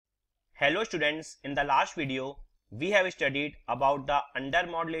Hello students, in the last video we have studied about the under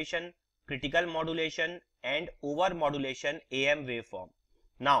modulation, critical modulation and over modulation AM waveform.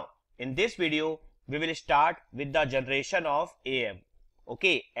 Now in this video we will start with the generation of AM.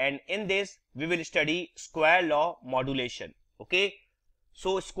 Okay, and in this we will study square law modulation. Okay,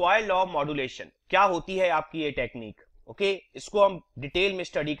 so square law modulation क्या होती है आपकी ये technique. Okay, इसको हम detail में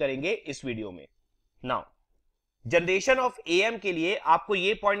study करेंगे इस वीडियो में. नाउ जनरेशन ऑफ एएम के लिए आपको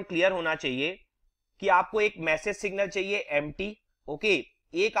ये पॉइंट क्लियर होना चाहिए कि आपको एक मैसेज सिग्नल चाहिए एमटी. ओके,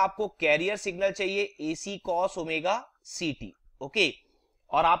 एक आपको कैरियर सिग्नल चाहिए एसी कॉस ओमेगा सीटी. ओके,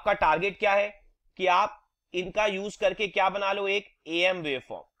 और आपका टारगेट क्या है कि आप इनका यूज करके क्या बना लो, एक एएम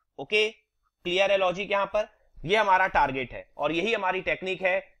वेवफॉर्म. ओके, क्लियर है लॉजिक यहां पर. ये हमारा टारगेट है और यही हमारी टेक्निक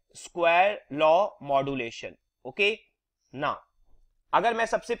है स्क्वायर लॉ मॉड्यूलेशन. ओके, ना अगर मैं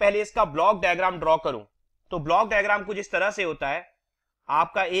सबसे पहले इसका ब्लॉक डायग्राम ड्रॉ करूं तो ब्लॉक डायग्राम कुछ इस तरह से होता है.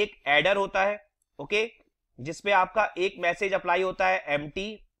 आपका एक एडर होता है, ओके, जिसपे आपका एक मैसेज अप्लाई होता है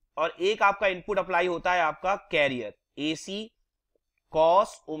एमटी और एक आपका इनपुट अप्लाई होता है आपका कैरियर एसी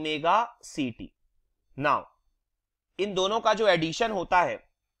कॉस ओमेगा सीटी. नाउ इन दोनों का जो एडिशन होता है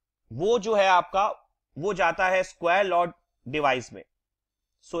वो जो है आपका वो जाता है स्क्वायर लॉ डिवाइस में.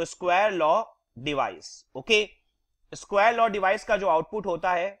 So square law device. Okay, square law device का जो आउटपुट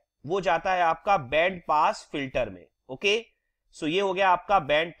होता है वो जाता है आपका बैंड पास फिल्टर में. ओके, सो ये हो गया आपका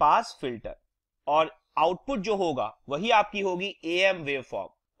बैंड पास फिल्टर और आउटपुट जो होगा वही आपकी होगी एएम वेवफॉर्म.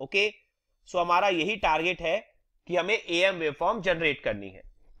 ओके, सो हमारा यही टारगेट है कि हमें एएम वेवफॉर्म जनरेट करनी है.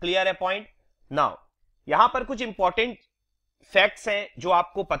 क्लियर है पॉइंट. नाउ यहां पर कुछ इंपॉर्टेंट फैक्ट्स हैं जो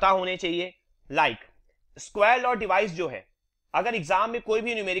आपको पता होने चाहिए. लाइक स्क्वायर लॉ डिवाइस जो है, अगर एग्जाम में कोई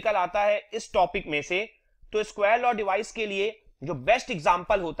भी न्यूमेरिकल आता है इस टॉपिक में से तो स्क्वायर लॉ डिवाइस के लिए जो बेस्ट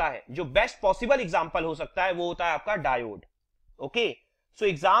एग्जांपल होता है, जो बेस्ट पॉसिबल एग्जांपल हो सकता है वो होता है आपका डायोड. ओके, सो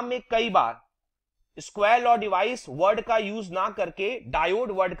एग्जाम में कई bar square law device word का यूज ना करके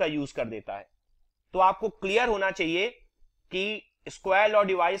डायोड वर्ड का यूज कर देता है. तो आपको क्लियर होना चाहिए कि स्क्वायर लॉ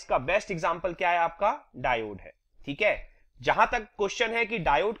डिवाइस का बेस्ट एग्जांपल क्या है, आपका डायोड है. ठीक है, जहां तक क्वेश्चन है कि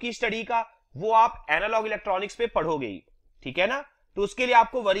डायोड की स्टडी का वो आप एनालॉग इलेक्ट्रॉनिक्स पे पढ़ोगे ही. ठीक है ना, तो उसके लिए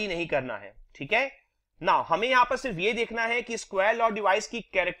आपको वरी नहीं करना है. ठीक है ना, हमें यहां पर सिर्फ ये देखना है कि स्क्वायर लॉ डिवाइस की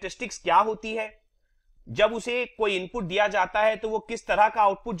कैरेक्टरिस्टिक्स क्या होती है, जब उसे कोई इनपुट दिया जाता है तो वो किस तरह का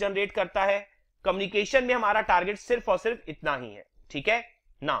आउटपुट जनरेट करता है. कम्युनिकेशन में हमारा टारगेट सिर्फ और सिर्फ इतना ही है. ठीक है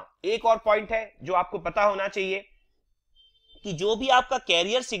ना, एक और पॉइंट है जो आपको पता होना चाहिए कि जो भी आपका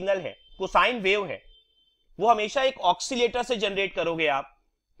कैरियर सिग्नल है, कोसाइन वेव है, वो हमेशा एक ऑक्सीलेटर से जनरेट करोगे आप.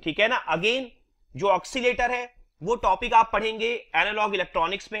 ठीक है ना, अगेन जो ऑक्सीलेटर है वो टॉपिक आप पढ़ेंगे एनालॉग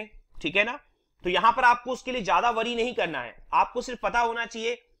इलेक्ट्रॉनिक्स में. ठीक है ना, तो यहां पर आपको उसके लिए ज्यादा वरी नहीं करना है. आपको सिर्फ पता होना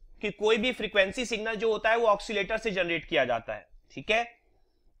चाहिए कि कोई भी फ्रीक्वेंसी सिग्नल जो होता है वो ऑक्सीलेटर से जनरेट किया जाता है. ठीक है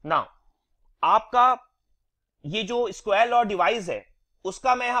ना, आपका ये जो स्क्वायर लॉ डिवाइस है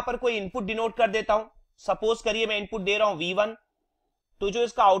उसका मैं यहां पर कोई इनपुट डिनोट कर देता हूं. सपोज करिए मैं इनपुट दे रहा हूं V1, तो जो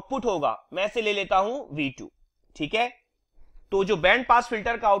इसका आउटपुट होगा मैं इसे ले लेता हूं V2. ठीक है, तो जो बैंड पास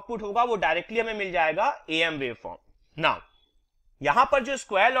फिल्टर का आउटपुट होगा वो डायरेक्टली हमें मिल जाएगा एएम वेवफॉर्म. नाउ यहां पर जो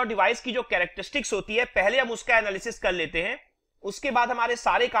स्क्वायर लॉ डिवाइस की जो कैरेक्टरिस्टिक्स होती है पहले हम उसका एनालिसिस कर लेते हैं, उसके बाद हमारे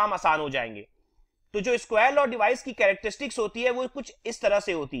सारे काम आसान हो जाएंगे. तो जो स्क्वायर लॉ डिवाइस की कैरेक्टरिस्टिक्स होती है वो कुछ इस तरह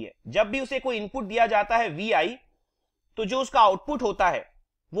से होती है. जब भी उसे कोई इनपुट दिया जाता है Vi, तो जो उसका आउटपुट होता है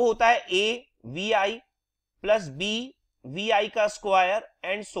वो होता है A Vi plus B Vi का square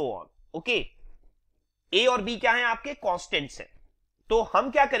and so on. Okay, A और B क्या है, आपके कॉन्स्टेंट्स हैं. तो हम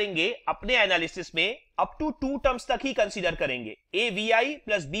क्या करेंगे अपने एनालिसिस में अप टू 2 टर्म्स तक ही कंसीडर करेंगे, A Vi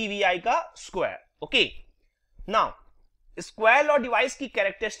plus B Vi का square. Okay, now square law device की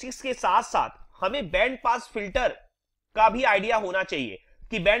कैरेक्टरिस्टिक्स के साथ साथ हमें बैंड पास फिल्टर का भी आइडिया होना चाहिए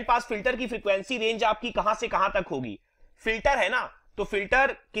कि बैंड पास फिल्टर की फ्रीक्वेंसी रेंज आपकी कहां से कहां तक होगी. फिल्टर है ना, तो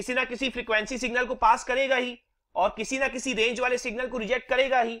फिल्टर किसी ना किसी फ्रीक्वेंसी सिग्नल को पास करेगा ही और किसी ना किसी रेंज वाले सिग्नल को रिजेक्ट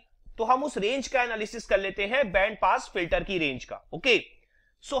करेगा ही. तो हम उस रेंज का एनालिसिस कर लेते हैं बैंड पास फिल्टर की रेंज का. ओके,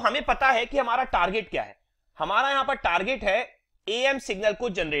 सो हमें पता है कि हमारा टारगेट क्या है. हमारा यहां पर टारगेट है एएम सिग्नल को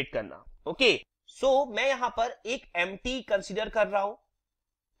जनरेट करना. ओके, सो मैं यहां पर एक एमटी कंसीडर कर रहा हूं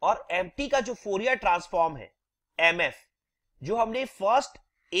और एमटी का जो फोरियर ट्रांसफॉर्म है एमएफ, जो हमने फर्स्ट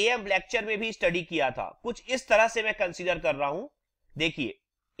एएम लेक्चर में भी स्टडी किया था, कुछ इस तरह से मैं कंसीडर कर रहा हूं. देखिए,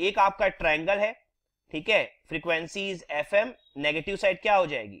 एक आपका ट्रायंगल है. ठीक है, फ्रीक्वेंसीज एफएम, नेगेटिव साइड क्या हो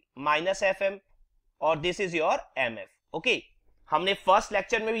जाएगी माइनस एफएम और this is your MF. Okay, हमने फर्स्ट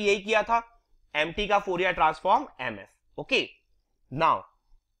लेक्चर में भी यही किया था, एमटी का Fourier transform MF. Okay, now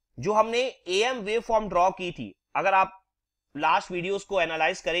जो हमने एएम वेव फॉर्म ड्रॉ की थी, अगर आप लास्ट वीडियोस को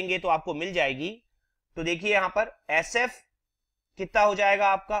एनालाइज करेंगे तो आपको मिल जाएगी. तो देखिए यहां पर एसएफ कितना हो जाएगा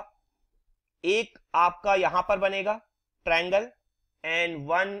आपका एक आपका यहां पर बनेगा triangle and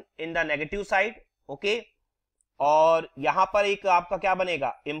one in the negative side, okay. और यहां पर एक आपका क्या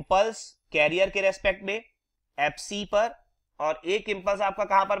बनेगा, इम्पल्स कैरियर के रेस्पेक्ट में एफसी पर, और एक इम्पल्स आपका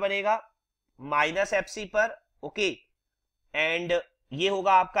कहां पर बनेगा, माइनस एफसी पर, ओके। एंड ये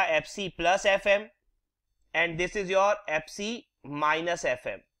होगा आपका FC plus FM and this is your FC minus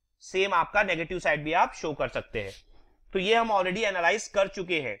FM. Same आपका नेगेटिव साइड भी आप शो कर सकते हैं। तो ये हम ऑलरेडी एनालाइज कर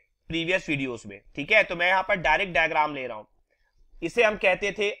चुके हैं प्रीवियस वीडियोस में, ठीक है। तो मैं यहां पर डायरेक्ट डायग्राम ले रहा हूं। इसे हम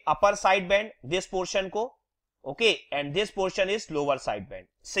कहते थे upper side band, this portion को, okay, and this portion is lower side band.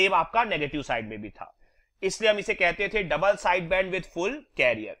 Same आपका नेगेटिव साइड में भी था, इसलिए हम इसे कहते थे double side band with full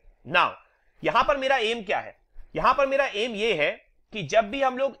career. Now यहां पर मेरा एम क्या है, यहां पर मेरा एम ये है कि जब भी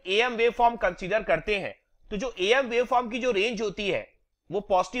हम लोग एएम वेवफॉर्म कंसीडर करते हैं तो जो एएम वेवफॉर्म की जो रेंज होती है वो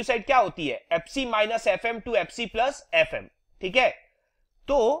पॉजिटिव साइड क्या होती है, FC minus FM to FC plus FM, ठीक है।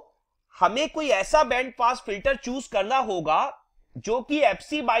 तो हमें कोई ऐसा बैंड पास फिल्टर चूज करना होगा जो कि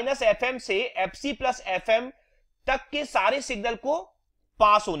एफसी माइनस एफएम से एफसी प्लस एफएम तक के सारे सिग्नल को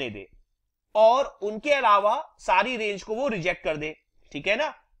पास होने दे और उनके अलावा सारी रेंज को वो रिजेक्ट कर दे, ठीक है ना।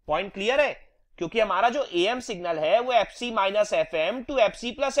 पॉइंट क्लियर है, क्योंकि हमारा जो एएम सिग्नल है वो FC minus FM to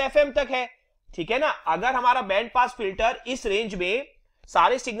FC plus FM तक है, ठीक है ना। अगर हमारा बैंड पास फिल्टर इस रेंज में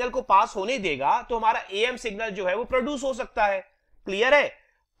सारे सिग्नल को पास होने देगा तो हमारा एएम सिग्नल जो है वो प्रोड्यूस हो सकता है। क्लियर है।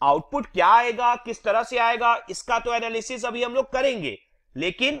 आउटपुट क्या आएगा, किस तरह से आएगा, इसका तो एनालिसिस अभी हम लोग करेंगे,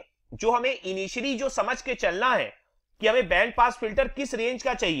 लेकिन जो हमें इनिशियली जो समझ के चलना है कि हमें बैंड पास फिल्टर किस रेंज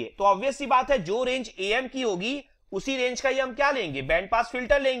का चाहिए, तो ऑब्वियस सी बात है जो रेंज एएम की होगी उसी रेंज का ही हम क्या लेंगे, बैंड पास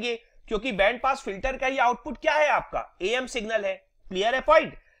फिल्टर लेंगे, क्योंकि बैंड पास फिल्टर का ही आउटपुट क्या है, आपका एएम सिग्नल है। क्लियर है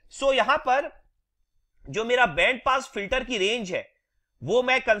पॉइंट। सो यहां पर जो मेरा बैंड पास फिल्टर की रेंज है वो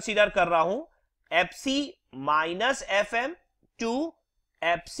मैं कंसीडर कर रहा हूं FC minus FM to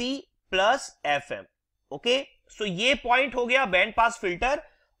FC plus FM, okay. सो ये पॉइंट हो गया बैंड पास फिल्टर,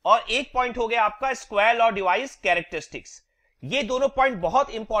 और एक पॉइंट हो गया आपका स्क्वायर लॉ डिवाइस कैरेक्टरिस्टिक्स। ये दोनों पॉइंट बहुत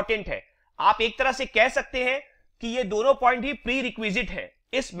इंपॉर्टेंट है। आप एक तरह से कह सकते हैं कि ये दोनों पॉइंट ही प्री रिक्विजिट है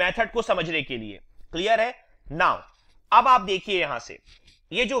इस मेथड को समझने के लिए। क्लियर है। नाउ अब आप देखिए यहां से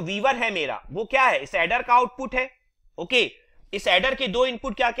ये जो V1 है मेरा वो क्या है, इस एडर का आउटपुट है, ओके। इस एडर के दो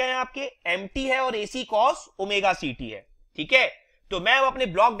इनपुट क्या क्या है आपके, एमटी है और एसी कॉस ओमेगा सीटी है, ठीक है। तो मैं अपने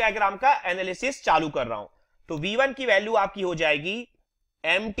ब्लॉक डायग्राम का एनालिसिस चालू कर रहा हूं। तो V1 की वैल्यू आपकी हो जाएगी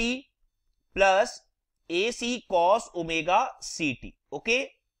mt plus AC cos omega सीटी, okay.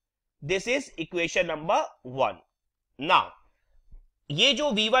 This is equation number 1। Now ये जो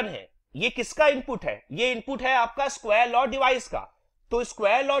V1 है ये किसका इनपुट है, ये इनपुट है आपका स्क्वायर लॉ डिवाइस का। तो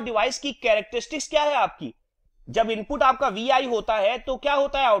स्क्वायर लॉ डिवाइस की कैरेक्टरिस्टिक्स क्या है आपकी, जब इनपुट आपका VI होता है तो क्या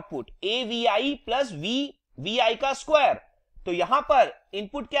होता है आउटपुट, AVI प्लस VI का स्क्वायर। तो यहां पर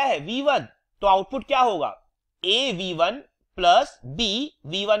इनपुट क्या है V1, तो आउटपुट क्या होगा AV1 प्लस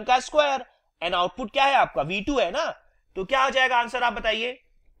BV1 का स्क्वायर, एंड आउटपुट क्या है आपका V2 है ना। तो क्या हो जाएगा आंसर, आप बताइए।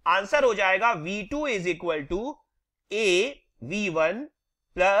 आंसर हो जाएगा V2 is equal to AV1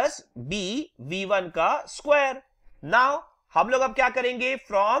 plus BV1 का स्क्वायर। नाउ हम लोग अब क्या करेंगे,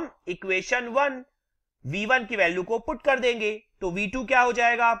 फ्रॉम इक्वेशन 1 V1 की वैल्यू को पुट कर देंगे। तो V2 क्या हो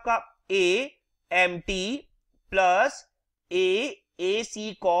जाएगा आपका AMT plus AC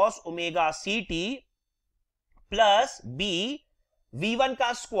cos omega CT plus V1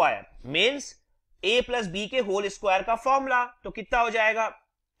 का square, means A plus B के होल स्क्वायर का फॉर्मूला। तो कितना हो जाएगा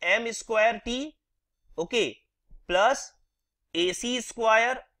M square T, okay, plus AC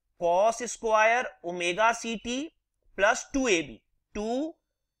square cos square omega CT plus 2AB,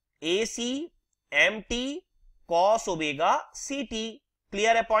 2AC MT cos omega CT।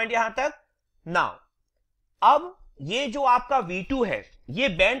 Clear है point यहां तक। नाउ अब ये जो आपका V2 है ये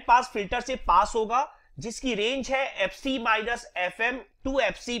बैंड पास फिल्टर से पास होगा जिसकी रेंज है FC minus FM to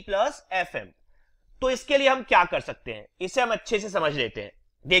FC plus FM। तो इसके लिए हम क्या कर सकते हैं, इसे हम अच्छे से समझ लेते हैं।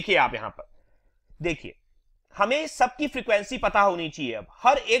 देखिए आप यहां पर देखिए, हमें सबकी फ्रीक्वेंसी पता होनी चाहिए, अब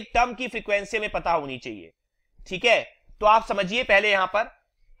हर एक टर्म की फ्रीक्वेंसी में पता होनी चाहिए, ठीक है। तो आप समझिए पहले यहां पर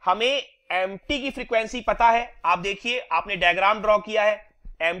हमें MT की फ्रीक्वेंसी पता है। आप देखिए आपने डायग्राम ड्रॉ किया है,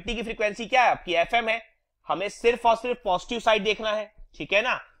 MT की फ्रीक्वेंसी क्या है आपकी FM है, हमें सिर्फ और सिर्फ पॉजिटिव साइड देखना है, ठीक है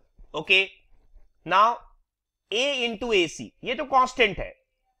ना, okay. Now A into AC ये तो कांस्टेंट है,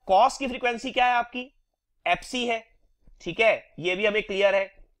 कॉस की फ्रीक्वेंसी क्या है आपकी FC है, ठीक है, ये भी हमें क्लियर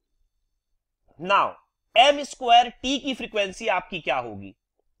है। नाउ M स्क्वायर T की फ्रीक्वेंसी आपकी क्या होगी,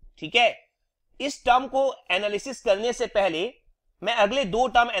 ठीक है। इस टर्म को एनालिसिस करने से पहले मैं अगले दो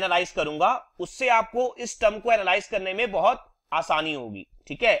टर्म एनालाइज करूंगा, उससे आपको इस टर्म को एनालाइज करने में बहुत आसानी होगी,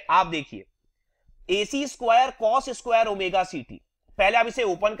 ठीक है। आप देखिए AC square cos square omega CT, पहले आप इसे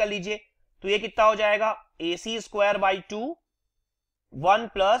ओपन कर लीजिए। तो ये कितना हो जाएगा, AC square by 2 1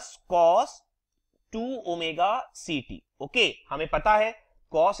 plus cos 2 omega CT। Okay, हमें पता है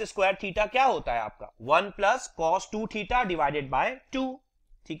कॉस स्क्वायर थीटा क्या होता है आपका 1 plus cos 2 theta divided by 2।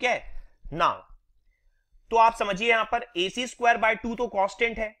 ठीक है, नाउ तो आप समझिए यहां पर AC स्क्वायर बाय 2 तो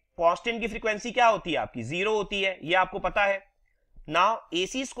कांस्टेंट है, कांस्टेंट की फ्रीक्वेंसी क्या होती है आपकी, 0 होती है, ये आपको पता है। Now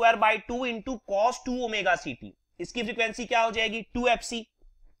AC square by 2 into cos 2 omega CT, इसकी फ्रीक्वेंसी क्या हो जाएगी 2FC।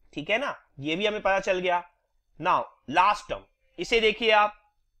 ठीक है ना, ये भी हमें पता चल गया। नाउ लास्ट टर्म, इसे देखिए आप,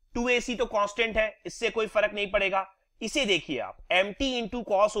 2AC तो कांस्टेंट है, इससे कोई फर्क नहीं पड़ेगा। इसे देखिए आप, MT into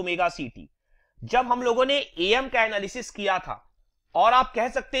cos omega CT। जब हम लोगों ने AM का एनालिसिस किया था, और आप कह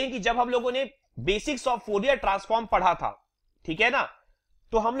सकते हैं कि जब हम लोगों ने बेसिक्स ऑफ फोरियर ट्रांसफॉर्म पढ़ा था, ठीक है ना,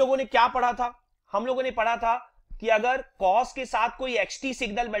 तो हम लोगों ने क्या पढ़ा था, हम लोगों ने पढ़ा था कि अगर कॉस के साथ कोई XT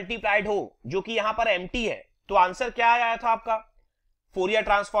सिग्नल मल्टीप्लाइड हो, जो कि यहां पर MT है, तो आंसर क्या आया था आपका फोरियर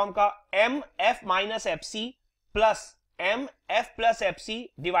ट्रांसफॉर्म का, MF minus FC plus MF plus FC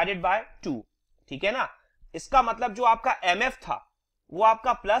divided by 2। ठीक है ना, इसका मतलब जो आपका MF था वो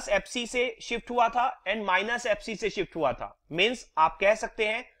आपका प्लस FC से शिफ्ट हुआ था एंड माइनस FC से शिफ्ट हुआ था। मींस आप कह सकते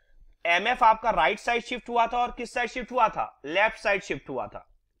हैं MF आपका राइट साइड शिफ्ट हुआ था और किस साइड शिफ्ट हुआ था, लेफ्ट साइड शिफ्ट हुआ था।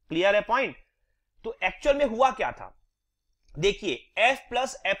 क्लियर है पॉइंट। तो एक्चुअल में हुआ क्या था, देखिए F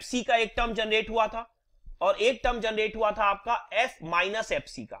प्लस FC का एक टर्म जनरेट हुआ था और एक टर्म जनरेट हुआ था आपका F माइनस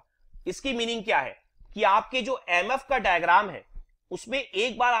FC का। इसकी मीनिंग क्या है कि आपके जो MF का डायग्राम है उसमें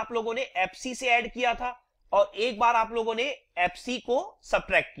एक बार आप लोगों ने FC से ऐड किया था और एक बार आप लोगों ने FC को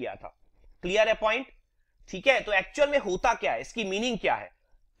सब्ट्रैक्ट किया था। क्लियर है पॉइंट। ठीक है, तो एक्चुअल में होता क्या है, इसकी मीनिंग क्या है,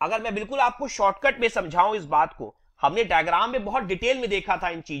 अगर मैं बिल्कुल आपको शॉर्टकट में समझाऊं इस बात को, हमने डायग्राम में बहुत डिटेल में देखा था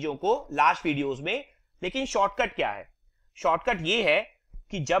इन चीजों को लास्ट वीडियोस में, लेकिन शॉर्टकट क्या है, शॉर्टकट ये है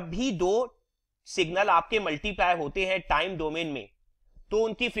कि जब भी दो सिग्नल आपके मल्टीप्लाई होते हैं टाइम डोमेन में, तो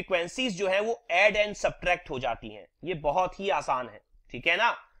उनकी फ्रीक्वेंसीज जो है वो ऐड एंड सब्ट्रैक्ट हो जाती हैं। ये बहुत ही आसान है, ठीक है ना,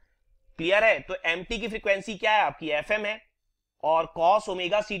 क्लियर है। तो MT की फ्रीक्वेंसी क्या है आपकी, FM है, और कॉस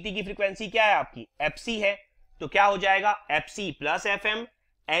ओमेगा CT की फ्रीक्वेंसी क्या है आपकी, FC है। तो क्या हो जाएगा, FC plus FM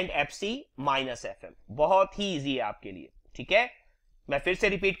and FC minus FM। बहुत ही इजी है आपके लिए। ठीक है, मैं फिर से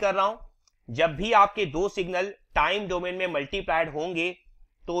रिपीट कर रहा हूं, जब भी आपके दो सिग्नल टाइम डोमेन में मल्टीप्लाइड होंगे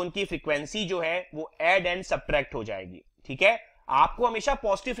तो उनकी फ्रीक्वेंसी जो है वो ऐड एंड सब्ट्रैक्ट हो जाएगी। ठीक है, आपको हमेशा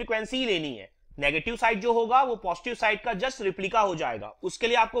पॉजिटिव फ्रीक्वेंसी ही लेनी है, नेगेटिव साइड जो होगा वो पॉजिटिव साइड का जस्ट रिप्लिका हो जाएगा, उसके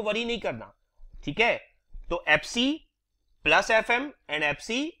लिए आपको वरी नहीं करना। ठीक है, तो FC plus FM and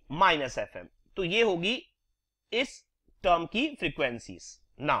FC minus FM, तो ये होगी इस टर्म की फ्रीक्वेंसीज।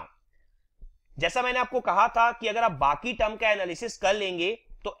 नाउ जैसा मैंने आपको कहा था कि अगर आप बाकी टर्म का एनालिसिस कर लेंगे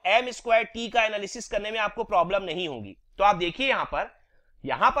तो M स्क्वायर T का एनालिसिस करने में आपको प्रॉब्लम नहीं होगी। तो आप देखिए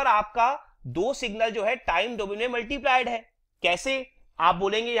यहां पर आपका दो सिग्नल जो है टाइम डोमेन में मल्टीप्लाइड है। कैसे, आप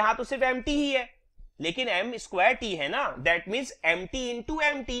बोलेंगे यहां तो सिर्फ MT ही है, लेकिन M स्क्वायर T है ना, that means MT into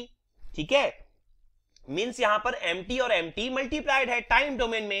MT। ठीक है, मीन्स यहां पर MT और MT मल्टीप्लाइड है टाइम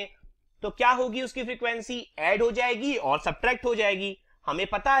डोमेन में, तो क्या होगी उसकी फ्रीक्वेंसी, ऐड हो जाएगी और सब्ट्रैक्ट हो जाएगी। हमें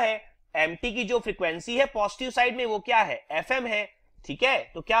पता है MT की जो फ्रीक्वेंसी है पॉजिटिव साइड में वो क्या है, FM है। ठीक है,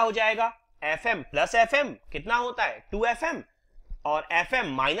 तो क्या हो जाएगा, FM प्लस FM कितना होता है 2FM, और FM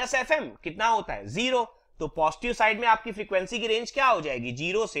माइनस FM कितना होता है 0। तो पॉजिटिव साइड में आपकी फ्रीक्वेंसी की रेंज क्या हो जाएगी,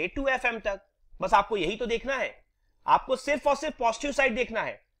 0 से 2FM तक। बस आपको यही तो देखना है, आपको सिर्फ और सिर्फ पॉजिटिव साइड देखना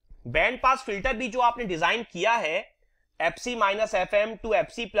है। बैंड पास फिल्टर भी जो आपने डिजाइन किया है FC minus FM to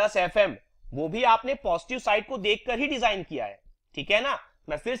FC plus FM, वो भी आपने पॉजिटिव साइड को देखकर ही डिजाइन किया है। ठीक है ना,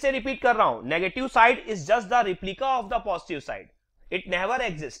 मैं फिर से रिपीट कर रहा हूं, negative side is just the replica of the positive side, it never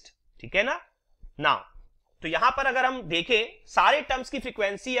exist. ठीक है ना। नाउ तो यहां पर अगर हम देखें सारे टर्म्स की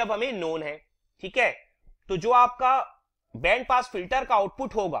फ्रीक्वेंसी अब हमें नोन है। ठीक है, तो जो आपका बैंड पास फिल्टर का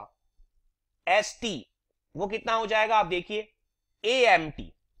आउटपुट होगा ST, वो कितना हो जाएगा, आप देखिए AMT।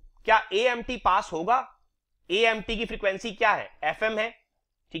 क्या AMT पास होगा, AMT की फ्रीक्वेंसी क्या है, FM है।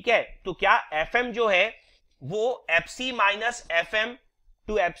 ठीक है, तो क्या FM जो है वो FC minus FM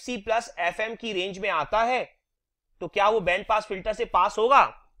to FC plus FM की रेंज में आता है, तो क्या वो बैंड पास फिल्टर से पास होगा।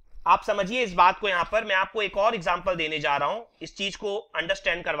 आप समझिए इस बात को, यहां पर मैं आपको एक और एग्जांपल देने जा रहा हूं इस चीज को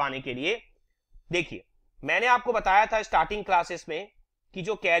अंडरस्टैंड करवाने के लिए। देखिए, मैंने आपको बताया था स्टार्टिंग क्लासेस में कि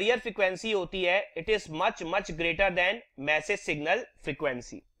जो कैरियर फ्रीक्वेंसी होती है it is much much greater than message signal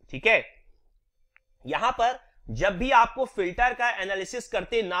frequency. ठीक है, यहां पर जब भी आपको फिल्टर का एनालिसिस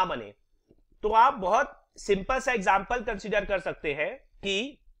करते ना बने तो आप बहुत सिंपल सा एग्जांपल कंसीडर कर सकते हैं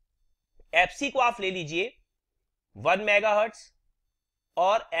कि FC को आप ले लीजिए 1 मेगाहर्ट्ज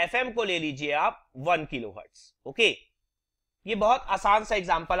और FM को ले लीजिए आप 1 किलोहर्ट्ज। ओके, ये बहुत आसान सा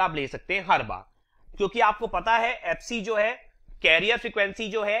एग्जांपल आप ले सकते हैं हर बार, क्योंकि आपको पता है FC जो है कैरियर फ्रीक्वेंसी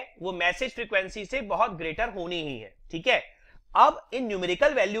जो है वो मैसेज फ्रीक्वेंसी से बहुत ग्रेटर होनी ही है, ठीक है। अब इन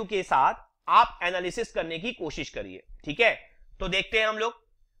न्यूमेरिकल वैल्यू के साथ आप एनालिसिस करने की कोशिश करिए, ठीक है। तो देखते हैं हम लोग।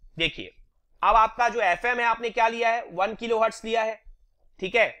 देखिए अब आपका जो एफएम है आपने क्या लिया है, 1 किलोहर्ट्ज लिया है,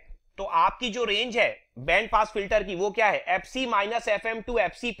 ठीक है। तो आपकी जो रेंज है बैंड पास फिल्टर की वो क्या है, FC minus FM to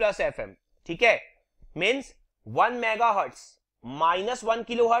FC plus FM, ठीक है। Means 1 megahertz minus 1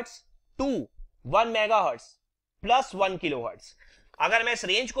 kilohertz to 1 megahertz plus 1 kilohertz. अगर मैं इस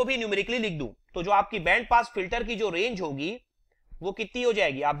रेंज को भी न्यूमेरिकली लिख दूं तो जो आपकी बैंड पास फिल्टर की जो रेंज होगी वो कितनी हो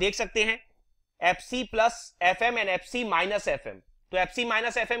जाएगी, आप देख सकते हैं, FC plus FM and FC minus FM. तो एफसी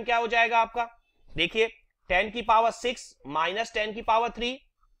माइनस एफएम क्या हो जाएगा आपका, देखिए 10 की पावर 6 माइनस 10 की पावर 3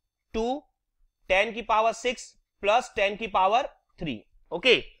 टू 10 की पावर 6 प्लस 10 की पावर 3।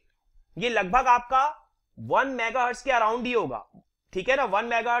 ओके, ये लगभग आपका 1 मेगाहर्ट्ज के अराउंड ही होगा, ठीक है ना। 1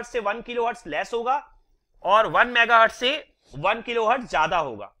 मेगाहर्ट्ज से 1 किलोहर्ट्ज लेस होगा और 1 मेगाहर्ट्ज से 1 किलोहर्ट्ज ज्यादा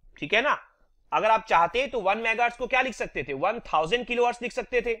होगा, ठीक है ना। अगर आप चाहते तो 1 मेगाहर्ट्ज को क्या लिख सकते थे, 1000 किलोहर्ट्ज लिख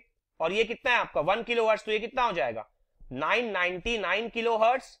सकते थे। और ये कितना है आपका 1 किलोहर्ट्ज, तो ये कितना हो जाएगा 999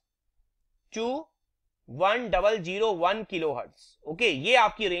 किलोहर्ट्ज टू 1001 किलोहर्ट्ज। ओके, ये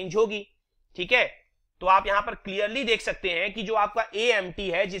आपकी रेंज होगी, ठीक है। तो आप यहां पर क्लियरली देख सकते हैं कि जो आपका AMT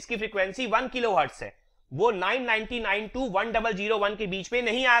है जिसकी फ्रीक्वेंसी 1 किलोहर्ट्ज है वो 999 टू 1001 के बीच में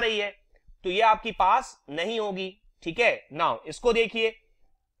नहीं आ रही है, तो ये आपकी पास नहीं होगी, ठीक है। नाउ इसको देखिए,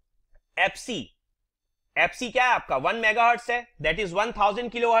 एफसी क्या है आपका 1 मेगाहर्ट्ज है, दैट इज 1000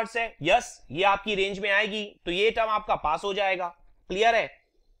 किलोहर्ट्ज है, यस ये आपकी रेंज में आएगी, तो ये टर्म आपका पास हो जाएगा, क्लियर है।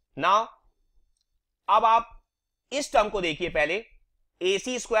 नाउ अब आप इस टर्म को देखिए पहले,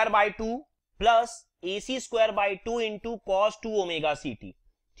 AC square by 2 plus AC square by 2 into cos 2 omega CT,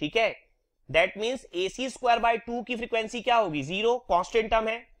 ठीक है। That means AC square by 2 की फ्रीक्वेंसी क्या होगी, 0, कांस्टेंट टर्म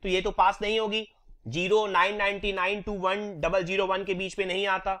है, तो ये तो पास नहीं होगी। 0 999 टू 1001 के बीच में नहीं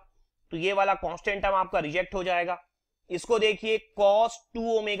आता, तो ये वाला कांस्टेंट टर्म आपका रिजेक्ट हो जाएगा। इसको देखिए cos 2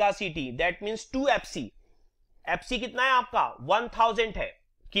 omega CT, that means 2FC। FC कितना है आपका 1000 है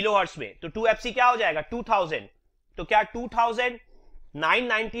किलोहर्ट्ज में, तो 2FC क्या हो जाएगा 2000। तो क्या 2000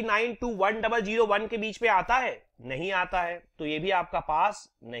 999 टू 1001 के बीच में आता है, नहीं आता है, तो ये भी आपका पास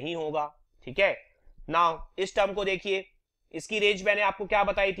नहीं होगा, ठीक है। नाउ इस टर्म को देखिए, इसकी रेंज मैंने आपको क्या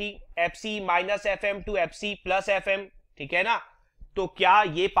बताई थी, FC minus FM to FC plus FM, ठीक है ना। तो क्या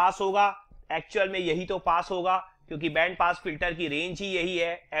ये पास होगा, एक्चुअल में यही तो पास होगा, क्योंकि बैंड पास फिल्टर की रेंज ही यही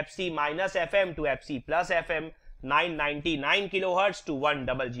है, FC minus FM to FC plus FM, 999 kilohertz to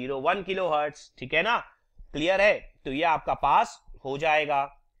 1001 kilohertz, ठीक है ना, क्लियर है। तो ये आपका पास हो जाएगा।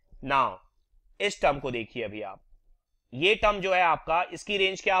 नाउ इस टर्म को देखिए अभी आप, ये टर्म जो है आपका, इसकी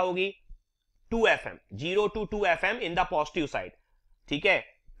रेंज क्या होगी 2FM, 0 to 2FM in the positive side, ठीक है।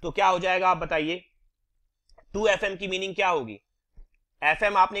 तो क्या हो जाएगा आप बताइए, 2FM की मीनिंग क्या होगी,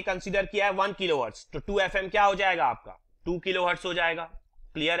 FM आपने कंसीडर किया है 1 किलोहर्ट्ज, तो 2FM क्या हो जाएगा आपका 2 किलोहर्ट्ज हो जाएगा,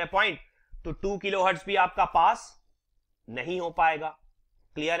 क्लियर है पॉइंट। तो 2 किलोहर्ट्ज भी आपका पास नहीं हो पाएगा,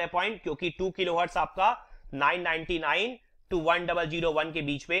 क्लियर है पॉइंट, क्योंकि 2 किलोहर्ट्ज आपका 999 टू 1001 के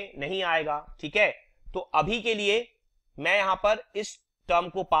बीच में नहीं आएगा, ठीक है। तो अभी के लिए मैं यहां पर इस टर्म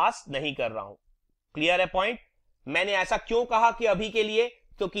को पास नहीं कर रहा हूं, क्लियर है पॉइंट। मैंने ऐसा क्यों कहा कि अभी के लिए,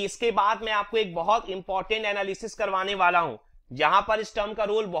 क्योंकि इसके बाद मैं आपको एक बहुत इंपॉर्टेंट एनालिसिस करवाने वाला हूं जहां पर इस टर्म का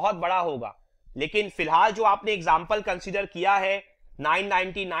रोल बहुत बड़ा होगा। लेकिन फिलहाल जो आपने एग्जांपल कंसीडर किया है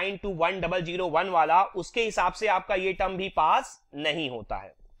 999 टू 1001 वाला, उसके हिसाब से आपका ये टर्म भी पास नहीं होता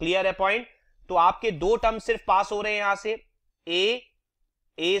है, क्लियर है पॉइंट। तो आपके दो टर्म सिर्फ पास हो रहे हैं यहां से,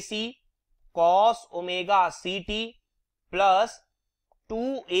 AC cos omega CT plus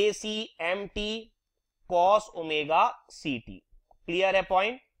 2AC MT cos omega CT, clear है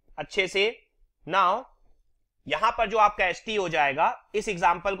पॉइंट अच्छे से। नाउ यहां पर जो आपका ST हो जाएगा, इस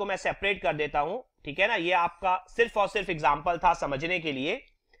एग्जांपल को मैं सेपरेट कर देता हूं, ठीक है ना, ये आपका सिर्फ और सिर्फ एग्जांपल था समझने के लिए।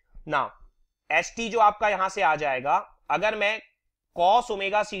 नाउ ST जो आपका यहां से आ जाएगा, अगर मैं cos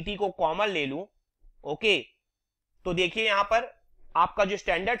ओमेगा CT को कॉमन ले लूं, ओके, तो देखिए यहां पर आपका जो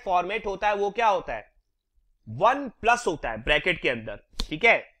स्टैंडर्ड फॉर्मेट होता है वो क्या होता है 1 प्लस होता है ब्रैकेट के अंदर, ठीक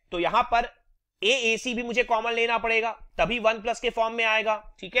है। तो यहां पर AAC भी मुझे कॉमन लेना पड़ेगा, तभी 1 प्लस के फॉर्म में आएगा,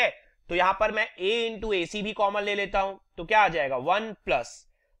 ठीक है। तो यहां पर मैं A इंटू AC भी कॉमन ले लेता हूं, तो क्या आ जाएगा 1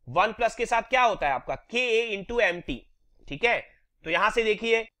 प्लस के साथ क्या होता है आपका KA इंटू MT, ठीक है। तो यहां से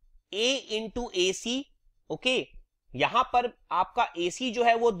देखिए A इंटू AC, ओके, यहां पर आपका AC जो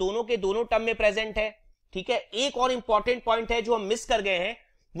है वो दोनों के दोनों टर्म में प्रेजेंट है, ठीक है। एक और इंपॉर्टेंट पॉइंट है जो हम मिस कर गए हैं,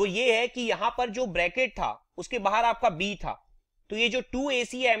 वो ये है कि यहां पर जो ब्रैकेट था उसके बाहर आपका B था, तो ये जो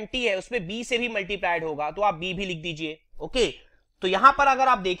 2AC MT है उसमें B से भी मल्टीप्लाइड होगा, तो आप B भी लिख दीजिए, ओके। तो यहां पर अगर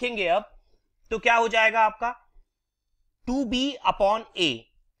आप देखेंगे अब, तो क्या हो जाएगा आपका 2b अपॉन a,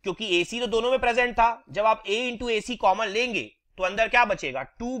 क्योंकि ac तो दोनों में प्रेजेंट था, जब आप a इंटू ac कॉमन लेंगे तो अंदर क्या बचेगा,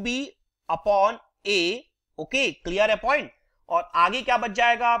 2b upon a। Okay, clear है पॉइंट। और आगे क्या बच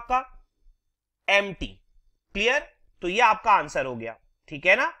जाएगा आपका, mt। क्लियर, तो ये आपका आंसर हो गया, ठीक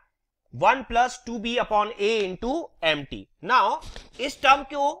है ना, 1 plus 2b upon a into mt। Now इस टर्म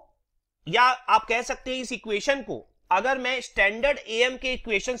को, या आप कह सकते हैं इस इक्वेशन को, अगर मैं स्टैंडर्ड am के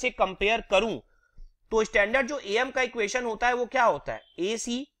इक्वेशन से कंपेयर करूं तो स्टैंडर्ड जो am का इक्वेशन होता है वो क्या होता है,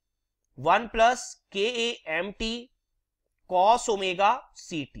 ac 1 plus KAMT cos omega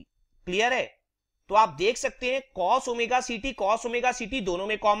ct। Clear है, तो आप देख सकते हैं cos ओमेगा ct दोनों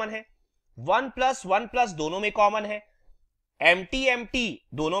में कॉमन है, 1 प्लस दोनों में कॉमन है, mt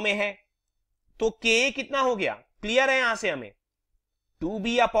दोनों में है, तो Ka कितना हो गया, क्लियर है यहां से हमें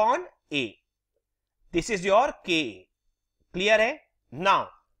 2b upon a, this is your Ka। Clear है। नाउ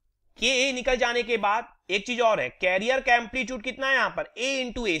Ka निकल जाने के बाद एक चीज और है, कैरियर का एम्पलीट्यूड कितना है यहां पर, a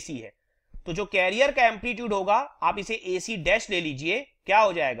इंटू AC है, तो जो कैरियर का एम्पलीट्यूड होगा आप इसे AC डैश ले लीजिए, क्या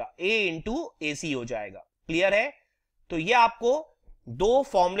हो जाएगा, a इंटू AC हो जाएगा। क्लियर है, तो ये आपको दो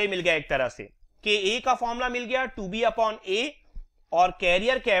फॉर्मूले मिल गए एक तरह से, Ka का फॉर्मूला मिल गया 2b अपॉन a, और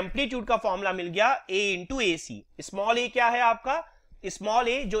कैरियर के एम्पलीट्यूड का फॉर्मूला मिल गया a into AC। Small a क्या है आपका, स्मॉल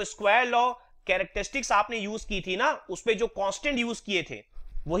a जो स्क्वायर लॉ कैरेक्टरिस्टिक्स आपने यूज की थी ना, उस पे जो कांस्टेंट यूज किए थे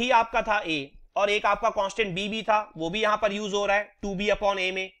वही आपका था a, और एक आपका कांस्टेंट b भी था, वो भी यहां पर यूज हो रहा है 2b अपॉन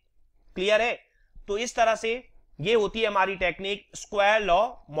a में। क्लियर है, तो इस तरह से ये होती है हमारी technique square law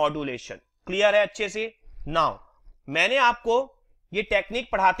modulation. Clear है अच्छे से। नाउ मैंने आपको ये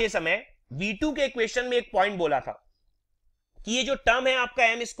टेक्निक पढ़ाते समय V2 के इक्वेशन में एक पॉइंट बोला था कि ये जो टर्म है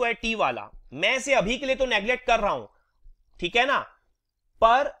आपका m स्क्वायर t वाला, मैं इसे अभी के लिए तो नेग्लेक्ट कर रहा हूं, ठीक है ना,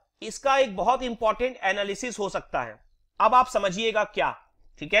 पर इसका एक बहुत इंपॉर्टेंट एनालिसिस हो सकता है। अब आप समझिएगा क्या,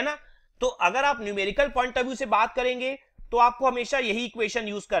 ठीक है ना। तो अगर आप न्यूमेरिकल पॉइंट ऑफ व्यू से बात करेंगे तो आपको हमेशा यही इक्वेशन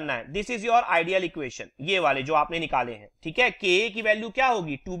यूज करना है, this is your ideal equation, ये वाले जो आपने निकाले हैं, ठीक है। Ka की वैल्यू क्या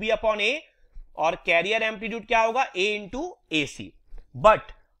होगी 2b अपॉन a, और कैरियर एम्पलीट्यूड क्या होगा a इंटू AC।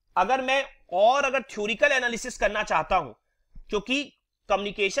 बट अगर थ्योरिकल एनालिसिस करना चाहता हूं, क्योंकि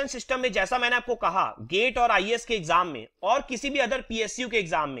कम्युनिकेशन सिस्टम में जैसा मैंने आपको कहा गेट और IAS के एग्जाम में और किसी भी अदर PSU के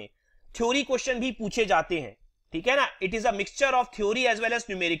एग्जाम में थ्योरी क्वेश्चन भी पूछे जाते हैं, ठीक है ना, it is a mixture of theory as well as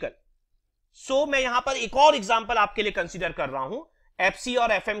numerical. सो मैं यहां पर एक और एग्जांपल आपके लिए कंसीडर कर रहा हूं FC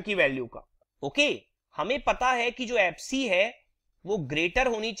और FM की वैल्यू का। ओके, हमें पता है कि जो FC है वो ग्रेटर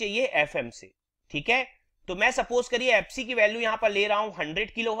होनी चाहिए FM से, ठीक है। तो मैं सपोज करिए FC की वैल्यू यहां पर ले रहा हूं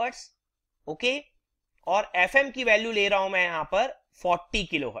 100 किलोहर्ट्ज, ओके, और FM की वैल्यू ले रहा हूं मैं यहां पर 40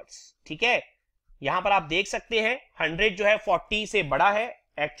 किलोहर्ट्ज, ठीक है। यहां पर आप देख सकते हैं 100 जो है 40 से बड़ा है,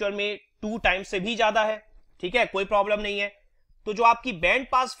 एक्चुअल में 2 टाइम्स से भी ज्यादा है, ठीक है, कोई प्रॉब्लम नहीं है। तो जो आपकी बैंड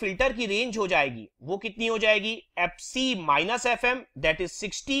पास फिल्टर की रेंज हो जाएगी वो कितनी हो जाएगी, FC minus FM that is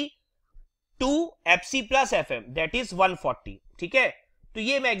 60 to FC plus FM that is 140, ठीक है। तो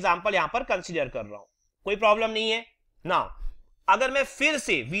ये मैं एग्जांपल यहां पर कंसीडर कर रहा हूं, कोई प्रॉब्लम नहीं है ना। अगर मैं फिर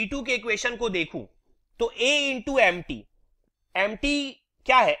से V2 के इक्वेशन को देखूं तो A इंटू MT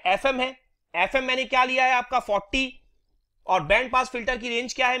क्या है, FM है, FM मैंने क्या लिया है आपका 40, और बैंड पास फिल्टर की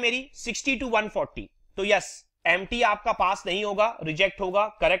रेंज क्या है मेरी 60 टू 140, तो यस MT आपका पास नहीं होगा, रिजेक्ट होगा,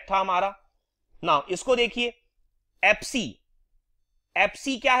 करेक्ट था हमारा। नाउ इसको देखिए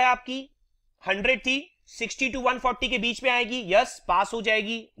FC क्या है आपकी 100 थी, 60 टू 140 के बीच में आएगी, यस पास हो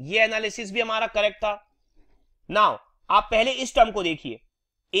जाएगी, ये एनालिसिस भी हमारा करेक्ट था। नाउ आप पहले इस टर्म को देखिए,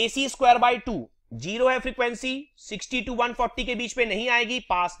 AC स्क्वायर बाय 2 जीरो है फ्रीक्वेंसी, 60 टू 140 के बीच में नहीं आएगी,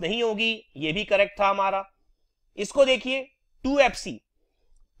 पास नहीं होगी, ये भी करेक्ट था हमारा। इसको देखिए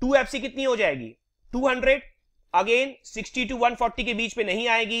 2FC कितनी हो जाएगी 200, अगेन 60 टू 140 के बीच में नहीं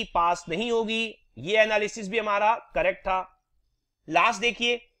आएगी, पास नहीं होगी, ये एनालिसिस भी हमारा करेक्ट था। लास्ट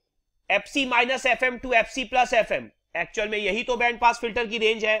देखिए FC minus FM to FC plus FM, actual में यही तो बैंड पास फिल्टर की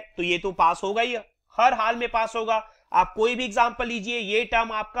रेंज है, तो ये तो पास होगा ही, हर हाल में पास होगा। आप कोई भी एग्जांपल लीजिए, ये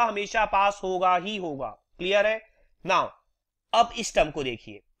टर्म आपका हमेशा पास होगा ही होगा। क्लियर है। नाउ अब इस टर्म को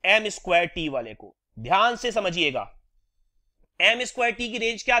देखिए m स्क्वायर t वाले को ध्यान से समझिएगा। m स्क्वायर t की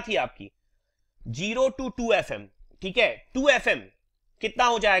रेंज क्या थी आपकी 0 टू 2FM, ठीक है। 2FM कितना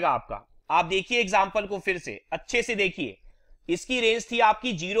हो जाएगा आपका, आप देखिए एग्जांपल को फिर से अच्छे से देखिए, इसकी रेंज थी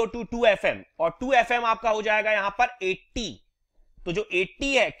आपकी 0 टू 2FM, और 2FM आपका हो जाएगा यहां पर 80। तो जो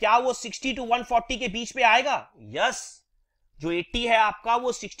 80 है क्या वो 60 टू 140 के बीच में आएगा, यस, जो 80 है आपका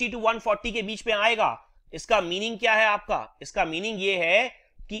वो 60 टू 140 के बीच में आएगा। इसका मीनिंग क्या है आपका, इसका मीनिंग ये है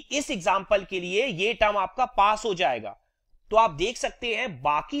कि इस एग्जांपल के लिए ये टर्म आपका पास हो जाएगा। तो आप देख सकते हैं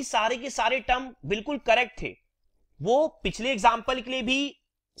बाकी सारे के सारे टर्म बिल्कुल करेक्ट थे, वो पिछले एग्जांपल के लिए भी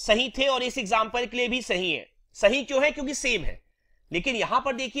सही थे और इस एग्जांपल के लिए भी सही है। सही क्यों है? क्योंकि सेम है। लेकिन यहां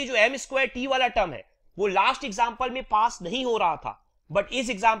पर देखिए जो एम स्क्वायर टी वाला टर्म है वो लास्ट एग्जांपल में पास नहीं हो रहा था, बट इस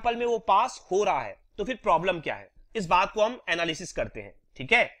एग्जांपल में वो पास हो रहा है। तो फिर प्रॉब्लम क्या है, इस बात को हम एनालिसिस करते हैं।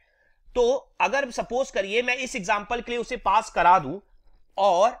 ठीक है, तो अगर सपोज करिए मैं इस एग्जांपल के लिए उसे पास करा दूं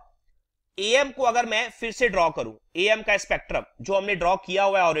और एएम को अगर मैं फिर से ड्रॉ करूं, एएम का स्पेक्ट्रम जो हमने ड्रॉ किया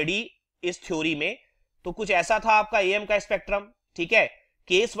हुआ है ऑलरेडी इस थ्योरी में, तो कुछ ऐसा था आपका एएम का स्पेक्ट्रम। ठीक है,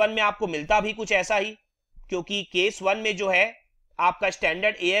 केस 1 में आपको मिलता भी कुछ ऐसा ही, क्योंकि केस 1 में जो है आपका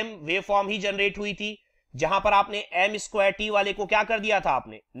standard am wave form he generate हुई थी, जहां पर आपने एम स्क्वायर टी वाले को क्या कर दिया था,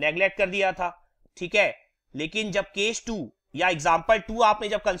 आपने नेग्लेक्ट कर दिया था। ठीक है, लेकिन जब केस 2 या एग्जांपल 2 आपने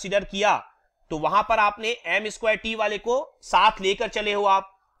जब कंसीडर किया तो वहां पर आपने एम स्क्वायर टी वाले को साथ लेकर चले हो,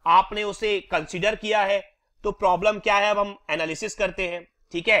 आपने उसे कंसीडर किया है। तो प्रॉब्लम क्या है अब हम एनालिसिस करते हैं।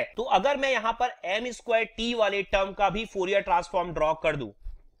 ठीक है, तो अगर मैं यहां पर एम स्क्वायर टी वाले टर्म का भी फोरियर ट्रांसफॉर्म ड्रॉ कर दूं,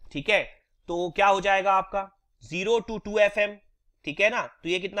 ठीक है, तो क्या हो जाएगा आपका 0 to 2fm। ठीक है ना, तो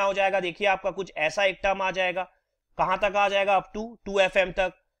ये कितना हो जाएगा, देखिए आपका कुछ ऐसा एक टर्म आ जाएगा। कहां तक आ जाएगा, अप टू 2fm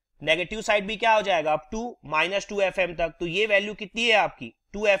तक। नेगेटिव साइड भी क्या हो जाएगा, अप टू -2fm तक। तो ये वैल्यू कितनी है आपकी,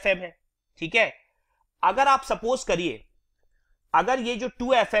 2fm है। ठीक है, अगर आप सपोज करिए अगर ये जो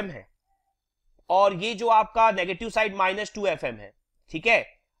 2fm है और ये जो आपका नेगेटिव साइड -2fm है, ठीक है,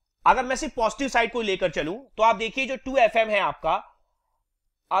 अगर मैं सिर्फ पॉजिटिव साइड को लेकर चलूं तो आप देखिए जो 2fm है आपका,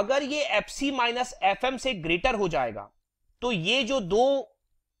 अगर ये fc माइनस fm से ग्रेटर हो जाएगा तो ये जो दो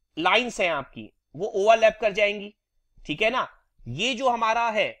लाइंस हैं आपकी वो ओवरलैप कर जाएंगी। ठीक है ना, ये जो हमारा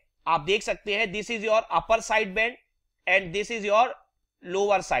है आप देख सकते हैं, this is your upper side band and this is your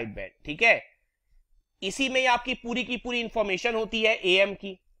lower side band. ठीक है, इसी में आपकी पूरी की पूरी इंफॉर्मेशन होती है एएम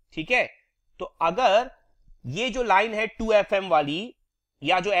की। ठीक है, तो अगर ये जो लाइन है 2fm वाली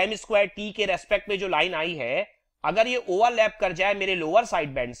या जो एम स्क्वायर टी के रेस्पेक्ट में जो लाइन आई है, अगर ये ओवरलैप कर जाए मेरे लोअर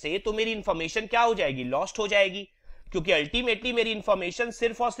साइड बैंड से तो मेरी इंफॉर्मेशन क्या हो जाएगी, लॉस्ट हो जाएगी, क्योंकि अल्टीमेटली मेरी इंफॉर्मेशन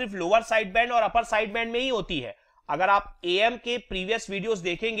सिर्फ और सिर्फ लोअर साइड बैंड और अपर साइड बैंड में ही होती है। अगर आप एएम के प्रीवियस वीडियोस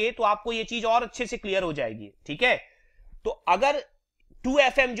देखेंगे तो आपको ये चीज और अच्छे से क्लियर हो जाएगी। ठीक है, तो अगर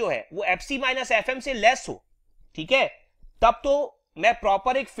 2fm जो है वो fc माइनस fm से लेस हो, ठीक है, तब तो मैं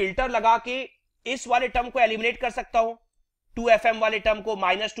प्रॉपर एक फिल्टर लगा के इस वाले टर्म को एलिमिनेट कर सकता हूं, 2fm वाले टर्म को,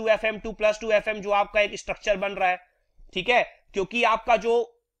 -2fm टू +2fm जो आपका एक स्ट्रक्चर बन रहा है। ठीक है, क्योंकि आपका जो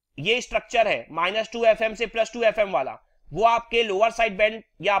ये स्ट्रक्चर है -2fm से +2fm वाला, वो आपके लोअर साइड बैंड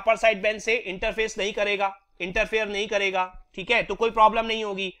या अपर साइड बैंड से इंटरफेयर नहीं करेगा। ठीक है, तो कोई प्रॉब्लम नहीं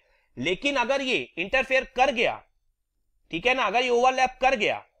होगी। लेकिन अगर ये इंटरफेयर कर गया, ठीक है ना, अगर ये ओवरलैप कर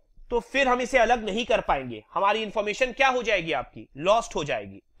गया तो फिर हम इसे अलग नहीं कर पाएंगे, हमारी इंफॉर्मेशन क्या हो जाएगी, आपकी लॉस्ट हो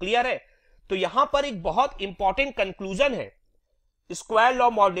जाएगी। क्लियर है? तो यहां पर एक बहुत इंपॉर्टेंट कंक्लूजन है स्क्वायर लॉ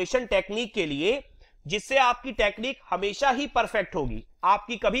मॉड्यूलेशन टेक्निक के लिए, जिससे आपकी टेक्निक हमेशा ही परफेक्ट होगी,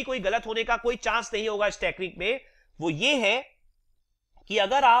 आपकी कभी कोई गलत होने का कोई चांस नहीं होगा इस टेक्निक में। वो ये है कि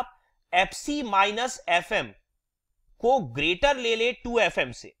अगर आप fc माइनस fm को ग्रेटर ले ले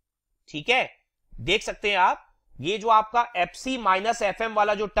 2fm से, ठीक है, देख सकते हैं आप, ये जो आपका fc माइनस fm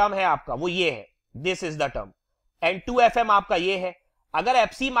वाला जो टर्म है आपका वो ये है, this is the term, and 2fm आपका ये है। अगर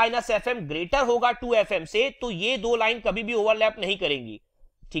fc माइनस fm ग्रेटर होगा 2fm से तो ये दो लाइन कभी भी ओवरलैप नहीं करेंगी।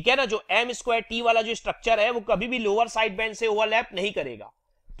 ठीक है ना, जो एम स्क्वायर टी वाला जो स्ट्रक्चर है वो कभी भी लोअर साइड बैंड से ओवरलैप नहीं करेगा,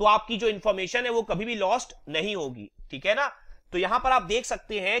 तो आपकी जो इंफॉर्मेशन है वो कभी भी लॉस्ट नहीं होगी। ठीक है ना, तो यहां पर आप देख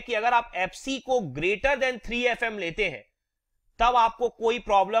सकते हैं कि अगर आप fc को ग्रेटर देन 3fm लेते हैं तब आपको कोई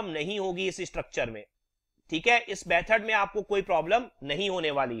प्रॉब्लम नहीं होगी इस स्ट्रक्चर में। ठीक है, इस मेथड में आपको कोई प्रॉब्लम नहीं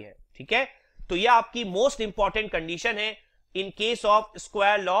होने वाली है। ठीक है, तो यह आपकी मोस्ट इंपॉर्टेंट कंडीशन है in case of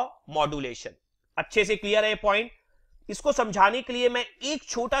square law modulation. अच्छे से क्लियर है पॉइंट? इसको समझाने के लिए मैं एक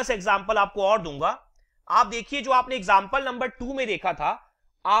छोटा सा एग्जांपल आपको और दूंगा। आप देखिए, जो आपने एग्जांपल नंबर 2 में देखा था,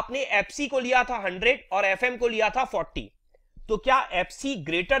 आपने fc को लिया था 100 और fm को लिया था 40, तो क्या fc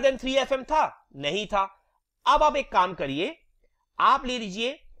ग्रेटर देन 3fm था? नहीं था। अब आप एक काम करिए, आप ले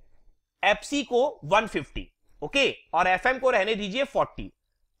लीजिए fc को 150, ओके, और fm को रहने दीजिए 40,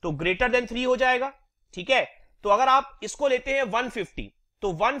 तो ग्रेटर देन 3 हो जाएगा। ठीक है, तो अगर आप इसको लेते हैं 150,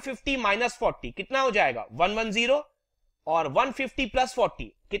 तो 150 माइनस 40 कितना हो जाएगा, 110, और 150 प्लस 40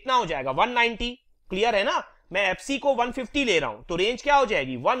 कितना हो जाएगा, 190। क्लियर है ना, मैं fc को 150 ले रहा हूं तो रेंज क्या हो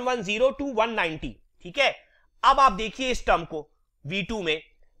जाएगी, 110 टू 190। ठीक है, अब आप देखिए इस टर्म को v2 में,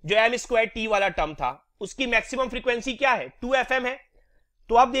 जो एम स्क्वायर टी वाला टर्म था, उसकी मैक्सिमम फ्रीक्वेंसी क्या है, 2fm है।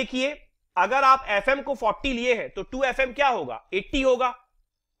 तो अब देखिए, अगर आप fm को 40 लिए हैं तो 2fm क्या होगा, 80 होगा,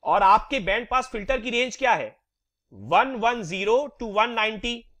 और आपके बैंड पास फिल्टर की रेंज क्या है, 110 टू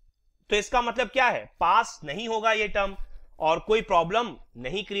 190। तो इसका मतलब क्या है, पास नहीं होगा ये टर्म और कोई प्रॉब्लम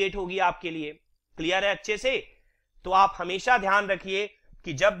नहीं क्रिएट होगी आपके लिए। क्लियर है अच्छे से? तो आप हमेशा ध्यान रखिए,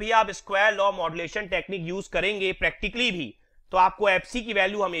 कि जब भी आप square law modulation technique use करेंगे प्रैक्टिकली भी, तो आपको एफसी की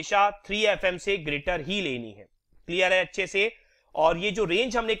वैल्यू हमेशा 3fm से ग्रेटर ही लेनी है। क्लियर है अच्छे से? और ये जो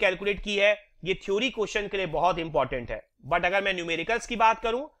रेंज हमने कैलकुलेट की है ये थ्योरी क्वेश्चन के लिए बहुत इंपॉर्टेंट है, बट अगर मैं न्यूमेरिकल्स की बात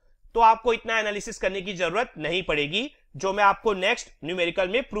करूं तो आपको इतना एनालिसिस करने की जरूरत नहीं पड़ेगी, जो मैं आपको नेक्स्ट न्यूमेरिकल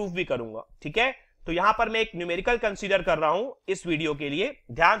में प्रूव भी करूंगा। ठीक है, तो यहां पर मैं एक न्यूमेरिकल कंसीडर कर रहा हूं इस वीडियो के लिए,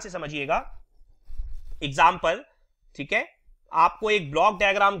 ध्यान से समझिएगा। एग्जाम्पल, ठीक है, आपको एक ब्लॉक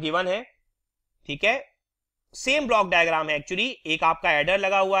डायग्राम गिवन है, ठीक है, सेम ब्लॉक डायग्राम है एक्चुअली। एक आपका एडर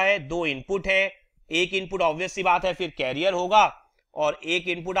लगा हुआ है, दो इनपुट है, एक इनपुट ऑब्वियस सी बात है फिर कैरियर होगा, और एक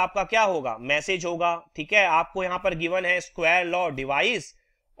इनपुट आपका क्या होगा, मैसेज होगा। ठीक है, आपको यहां पर गिवन है स्क्वायर लॉ डिवाइस,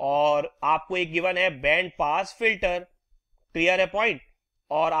 और आपको एक गिवन है बैंड पास फिल्टर। क्लियर है पॉइंट?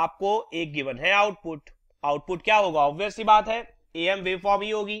 और आपको एक गिवन है आउटपुट। आउटपुट क्या होगा, ऑब्वियस सी बात है एएम वेवफॉर्म ही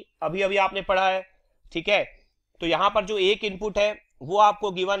होगी, अभी अभी आपने पढ़ा है। ठीक है, तो यहां पर जो एक इनपुट है वो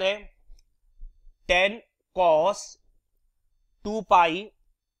आपको गिवन है 10 cos 2 pi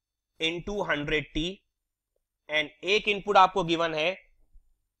into 100t, and एक इनपुट आपको गिवन है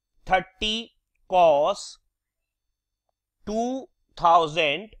 30 cos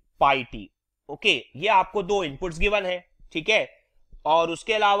 2000 पाई टी। ओके, ये आपको दो इनपुट्स गिवन है। ठीक है, और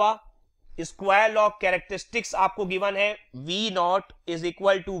उसके अलावा स्क्वायर लॉ कैरेक्टरिस्टिक्स आपको गिवन है v0 is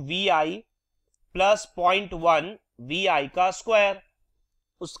equal to vi plus 0.1 vi का स्क्वायर।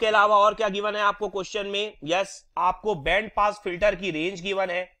 उसके अलावा और क्या गिवन है आपको क्वेश्चन में? यस, आपको बैंड पास फिल्टर की रेंज गिवन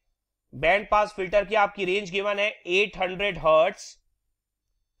है। बैंड पास फिल्टर की आपकी रेंज गिवन है 800 हर्ट्ज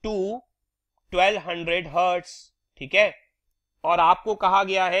टू 1200 हर्ट्ज। ठीक है, और आपको कहा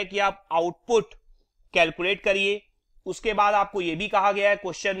गया है कि आप आउटपुट कैलकुलेट करिए। उसके बाद आपको यह भी कहा गया है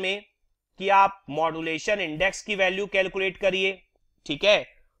क्वेश्चन में कि आप मॉड्यूलेशन इंडेक्स की वैल्यू कैलकुलेट करिए। ठीक है,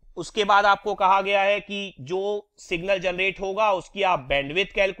 उसके बाद आपको कहा गया है कि जो सिग्नल जनरेट होगा उसकी आप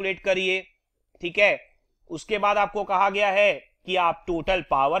बैंडविड्थ कैलकुलेट करिए। ठीक है, उसके बाद आपको कहा गया है कि आप टोटल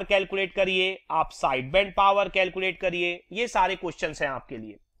पावर कैलकुलेट करिए, आप साइड बैंड पावर कैलकुलेट करिए। ये सारे क्वेश्चंस हैं आपके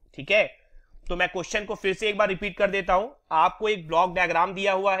लिए। ठीक है, तो मैं क्वेश्चन को फिर से एक बार रिपीट कर देता हूं। आपको एक ब्लॉक डायग्राम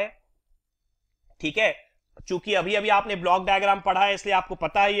दिया हुआ है। ठीक है, चूंकि अभी अभी आपने ब्लॉक डायग्राम पढ़ा है इसलिए आपको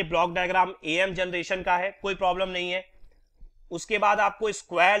पता है ये ब्लॉक डायग्राम एएम जनरेशन का है, कोई प्रॉब्लम नहीं है। उसके बाद आपको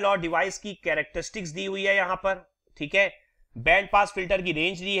स्क्वायर लॉ डिवाइस की कैरेक्टरिस्टिक्स दी हुई है यहां पर। ठीक है, बैंड पास फिल्टर की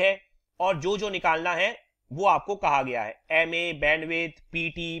रेंज दी है, और जो जो निकालना है वो आपको कहा गया है, एमए, बैंडविड्थ,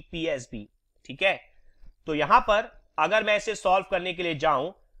 पीटी, पीएसबी। ठीक है, तो यहां पर अगर मैं इसे सॉल्व करने के लिए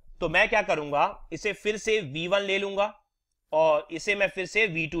जाऊं तो मैं क्या करूंगा, इसे फिर से V1 ले लूंगा और इसे मैं फिर से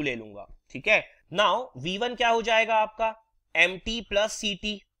V2 ले लूंगा। ठीक है, नाउ V1 क्या हो जाएगा आपका MT प्लस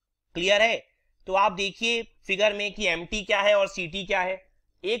CT। क्लियर है? तो आप देखिए फिगर में कि MT क्या है और CT क्या है।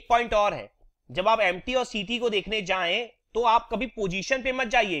 एक पॉइंट और है, जब आप MT और CT को देखने जाएं तो आप कभी पोजीशन पे मत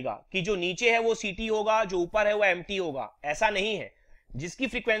जाइएगा कि जो नीचे है वो CT होगा, जो ऊपर है वो MT होगा। ऐसा नहीं है, जिसकी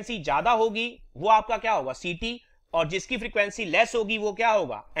फ्रीक्वेंसी ज्यादा होगी वो आपका क्या होगा, CT, और जिसकी फ्रीक्वेंसी लेस होगी वो क्या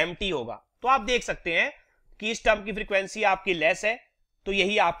होगा, MT होगा। तो आप देख सकते हैं कि इस टर्म की फ्रीक्वेंसी आपकी लेस है तो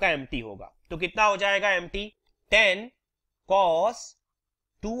यही आपका MT होगा। तो कितना हो जाएगा MT, 10 cos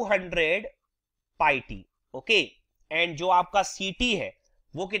 200 pi T. Okay, and जो आपका CT है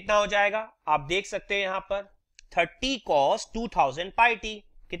वो कितना हो जाएगा, आप देख सकते हैं यहां पर 30 cos 2000 पाई टी।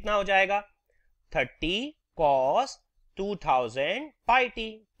 कितना हो जाएगा, 30 cos 2000 पाई टी।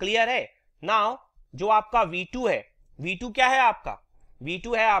 क्लियर है? नाउ जो आपका V2 है, V2 क्या है आपका,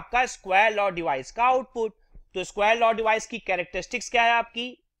 V2 है आपका स्क्वायर लॉ डिवाइस का आउटपुट। तो स्क्वायर लॉ डिवाइस की कैरेक्टरिस्टिक्स क्या है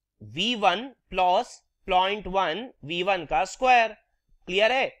आपकी, V1 प्लस 0.1 V1 का स्क्वायर।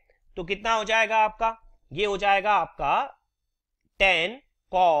 क्लियर है? तो कितना हो जाएगा आपका, ये हो जाएगा आपका 10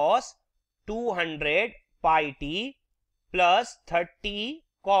 cos 200 pi T plus 30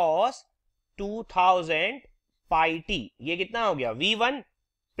 cos 2000 pi T. ये कितना हो गया, V1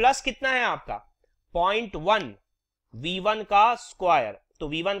 प्लस कितना है आपका 0.1 V1 का स्क्वायर। तो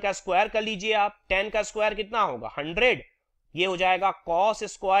V1 का स्क्वायर कर लीजिए आप, 10 का स्क्वायर कितना होगा 100, ये हो जाएगा cos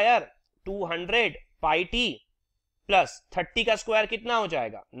square 200 pi T plus 30 का स्क्वायर कितना हो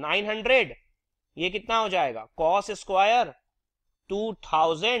जाएगा 900, ये कितना हो जाएगा cos square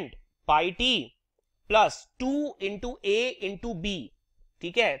 2000 pi T plus 2 into ए इंटू बी।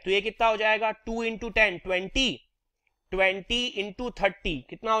 ठीक है, तो ये कितना हो जाएगा 2 इंटू 10 20, 20 इंटू 30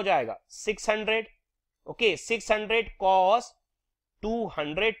 कितना हो जाएगा 600। Okay, 600 cos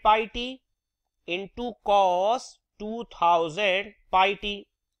 200 pi T into cos 2000 pi T.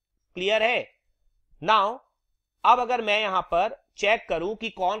 Clear है? नाउ अब अगर मैं यहां पर चेक करूं कि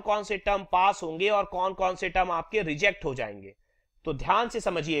कौन कौन से टर्म पास होंगे और कौन कौन से टर्म आपके रिजेक्ट हो जाएंगे, तो ध्यान से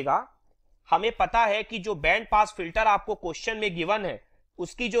समझिएगा। हमें पता है कि जो बैंड पास फिल्टर आपको क्वेश्चन में गिवन है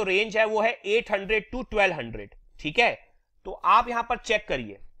उसकी जो रेंज है वो है 800 टू 1200, ठीक है। तो आप यहां पर चेक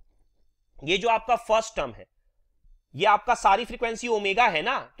करिए, ये जो आपका फर्स्ट टर्म है, ये आपका सारी फ्रीक्वेंसी ओमेगा है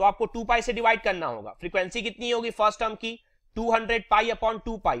ना, तो आपको 2 पाई से डिवाइड करना होगा। फ्रीक्वेंसी कितनी होगी फर्स्ट टर्म की, 200 पाई अपॉन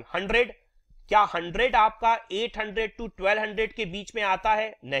 2 पाई 100। क्या 100 आपका 800 टू 1200 के बीच में आता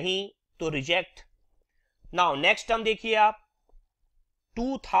है? नहीं, तो रिजेक्ट। नाउ नेक्स्ट टर्म देखिए आप,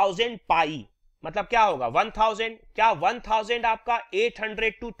 2000 पाई मतलब क्या होगा 1000। क्या 1000 आपका 800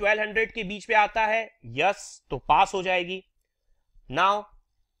 टू 1200 के बीच में आता है? यस, तो पास हो जाएगी। नाउ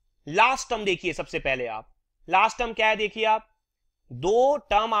लास्ट टर्म देखिए, सबसे पहले आप लास्ट टर्म क्या है देखिए आप, दो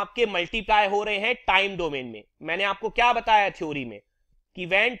टर्म आपके मल्टीप्लाई हो रहे हैं टाइम डोमेन में। मैंने आपको क्या बताया थ्योरी में कि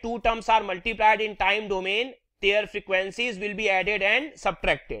when to terms are multiplied in time domain there frequencies will be added and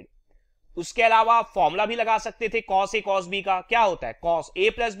subtracted. उसके अलावा आप फॉर्मूला भी लगा सकते थे कॉस ए कॉस बी का। क्या होता है? Cos A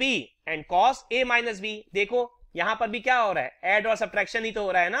plus B and cos A minus B. देखो यहां पर भी क्या हो रहा है, ऐड और सब्ट्रैक्शन ही तो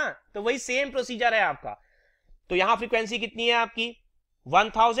हो रहा है ना, तो वही सेम प्रोसीजर है आपका। तो यहां फ्रीक्वेंसी कितनी है आपकी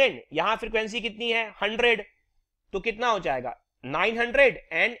 1000, यहां फ्रीक्वेंसी कितनी है 100, तो कितना हो जाएगा 900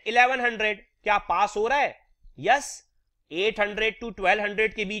 एंड 1100। क्या पास हो रहा है? यस, 800 टू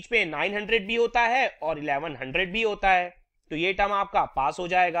 1200 के बीच में 900 भी होता है और 1100 भी होता है, तो ये टर्म आपका पास हो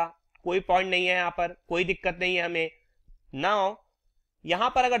जाएगा। कोई पॉइंट नहीं है यहां पर, कोई दिक्कत नहीं है हमें। नाउ यहां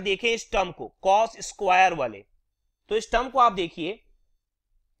पर अगर देखें इस टर्म को कॉस स्क्वायर वाले, तो इस टर्म को आप देखिए,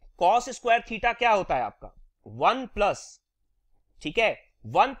 कॉस स्क्वायर थीटा क्या होता है आपका 1 प्लस, ठीक है।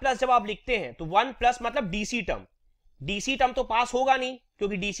 1 प्लस जब आप लिखते हैं तो 1 प्लस मतलब डीसी टर्म, डीसी टर्म तो पास होगा नहीं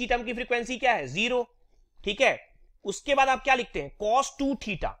क्योंकि डीसी टर्म की फ्रीक्वेंसी क्या है 0, ठीक है। उसके बाद आप क्या लिखते हैं कॉस 2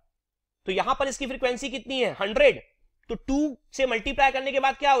 थीटा, तो यहां पर इसकी फ्रीक्वेंसी कितनी है 100, तो 2 से मल्टीप्लाई करने के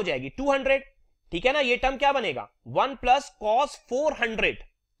बाद क्या हो जाएगी 200, ठीक है ना। ये टर्म क्या बनेगा 1 प्लस कॉस 400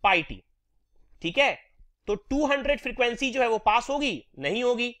 पाई टी, ठीक है। तो 200 फ्रीक्वेंसी जो है वो पास होगी? नहीं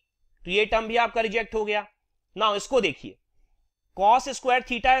होगी, तो ये टर्म भी आपका रिजेक्ट हो गया। ना इसको देखिए, कॉस स्क्वायर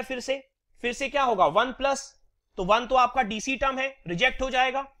थीटा है, फिर से क्या होगा 1 प्लस, तो 1 तो आपका डीसी टर्म है, रिजेक्ट हो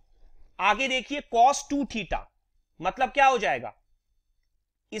जाएगा। आगे देखिए कॉस 2 थीटा मतलब क्या हो जाएगा,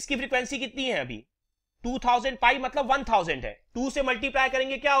 इसकी फ्रीक्वेंसी कितनी है अभी 2000 पाई मतलब 1000 है, 2 से मल्टीप्लाई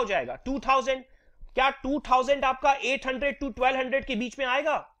करेंगे क्या हो जाएगा 2000। क्या 2000 आपका 800 टू 1200 के बीच में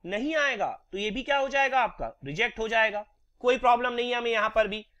आएगा? नहीं आएगा, तो ये भी क्या हो जाएगा आपका रिजेक्ट हो जाएगा। कोई प्रॉब्लम नहीं है हमें यहां पर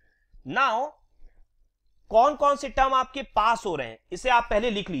भी। नाउ कौन कौन से टर्म आपके पास हो रहे हैं इसे आप पहले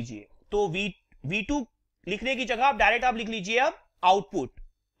लिख लीजिए। तो V2 लिखने की जगह आप डायरेक्ट आप लिख लीजिए अब आउटपुट।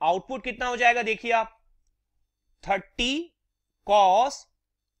 आउटपुट कितना हो जाएगा देखिए आप 30 cos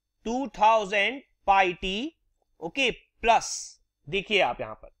 2000 pi T, okay, plus देखिए आप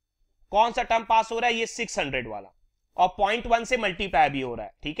यहां पर कौन सा टर्म पास हो रहा है, ये 600 वाला, और 0.1 से मल्टीप्लाई भी हो रहा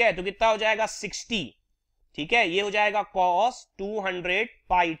है, ठीक है। तो कितना हो जाएगा 60, ठीक है। ये हो जाएगा cos 200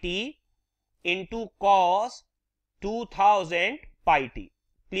 pi T into cos 2000 pi T.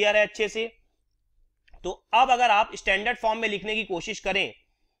 Clear है अच्छे से? तो अब अगर आप स्टैंडर्ड फॉर्म में लिखने की कोशिश करें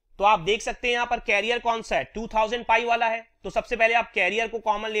तो आप देख सकते हैं यहां पर कैरियर कौन सा है 2000 पाई वाला है, तो सबसे पहले आप कैरियर को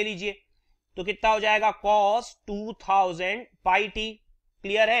कॉमन ले लीजिए, तो कितना हो जाएगा cos 2000 पाई टी।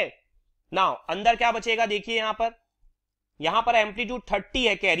 क्लियर है? नाउ अंदर क्या बचेगा देखिए, यहां पर एम्पलीट्यूड 30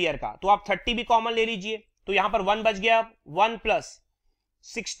 है कैरियर का, तो आप 30 भी कॉमन ले लीजिए, तो यहां पर 1 बच गया, 1 प्लस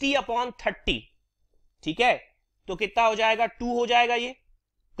 60 अपॉन 30, ठीक है। तो कितना हो जाएगा 2 हो जाएगा ये।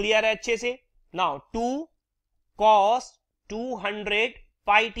 क्लियर है अच्छे से? Now 2 cos 200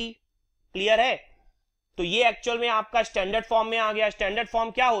 pi T. Clear है? तो ये एक्चुअल में आपका स्टैंडर्ड फॉर्म में आ गया। स्टैंडर्ड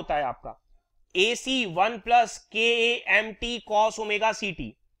फॉर्म क्या होता है आपका AC 1 plus KAMT cos omega CT।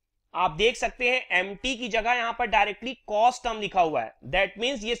 आप देख सकते हैं MT की जगह यहां पर डायरेक्टली cos टर्म लिखा हुआ है, दैट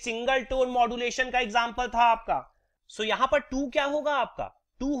मींस ये सिंगल टोन मॉड्यूलेशन का एग्जांपल था आपका। सो यहां पर 2 क्या होगा आपका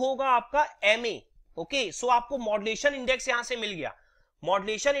 2 होगा आपका MA, ओके। सो आपको मॉड्यूलेशन इंडेक्स यहां से मिल गया,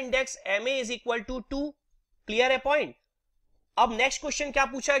 modulation index MA is equal to 2। Clear है पॉइंट? अब नेक्स्ट क्वेश्चन क्या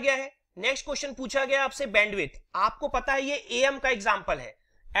पूछा गया है, नेक्स्ट क्वेश्चन पूछा गया आपसे बैंडविड्थ। आपको पता है ये AM का एग्जांपल है,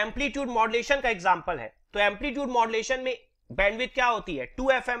 एम्पलीट्यूड मॉड्यूलेशन का एग्जांपल है, तो एम्पलीट्यूड मॉड्यूलेशन में बैंडविड्थ क्या होती है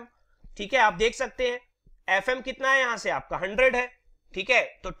 2FM, ठीक है। आप देख सकते हैं FM कितना है यहां से आपका 100 है, ठीक है।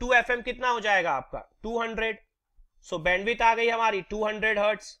 तो 2FM कितना हो जाएगा आपका 200। सो बैंडविड्थ आ गई हमारी 200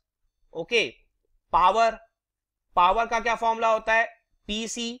 हर्ट्ज, ओके। पावर का क्या फॉर्मूला होता है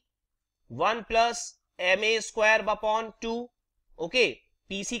PC 1 plus MA square upon 2, okay.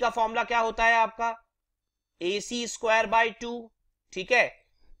 PC का फॉर्मूला क्या होता है आपका AC स्क्वायर बाय 2, ठीक है।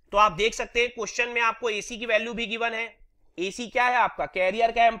 तो आप देख सकते हैं क्वेश्चन में आपको AC की वैल्यू भी गिवन है। AC क्या है आपका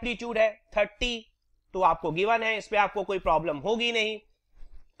कैरियर का एम्पलीट्यूड है 30, तो आपको गिवन है, इस पे आपको कोई प्रॉब्लम होगी नहीं।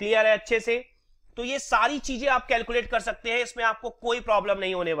 क्लियर है अच्छे से? तो ये सारी चीजें आप कैलकुलेट कर सकते हैं, इसमें आपको कोई प्रॉब्लम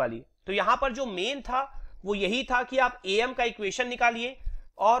नहीं होने वाली। तो यहां पर जो मेन था वो यही था कि आप AM का इक्वेशन निकालिए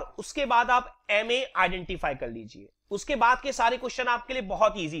और उसके बाद आप MA आइडेंटिफाई कर लीजिए। उसके बाद के सारे क्वेश्चन आपके लिए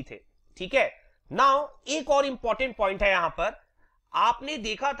बहुत इजी थे, ठीक है। नाउ एक और इंपॉर्टेंट पॉइंट है यहां पर, आपने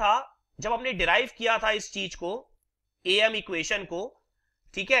देखा था जब हमने डिराइव किया था इस चीज को, AM इक्वेशन को,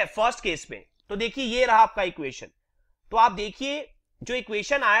 ठीक है, फर्स्ट केस में, तो देखिए ये रहा आपका इक्वेशन। तो आप देखिए जो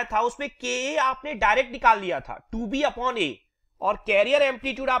इक्वेशन आया था उसमें KA आपने डायरेक्ट निकाल लिया था 2B अपॉन A, और कैरियर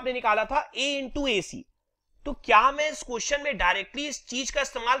एम्पलीट्यूड आपने निकाला था A इंटू AC। तो क्या मैं इस क्वेश्चन में डायरेक्टली इस चीज का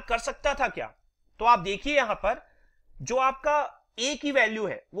इस्तेमाल कर सकता था क्या? तो आप देखिए यहां पर जो आपका A की वैल्यू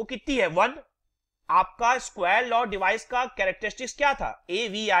है वो कितनी है, 1। आपका स्क्वायर लॉ डिवाइस का कैरेक्टरिस्टिक्स क्या था,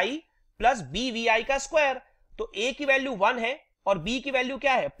 AVI प्लस BVI का स्क्वायर। तो A की वैल्यू 1 है और B की वैल्यू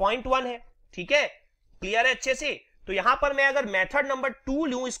क्या है, 0.1 है, ठीक है, क्लियर है अच्छे से। तो यहां पर मैं अगर मेथड नंबर 2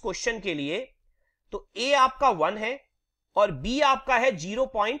 लूं इस क्वेश्चन के लिए, तो A आपका 1 है और B आपका है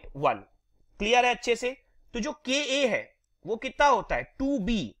 0.1, क्लियर है अच्छे से। तो जो KA है वो कितना होता है,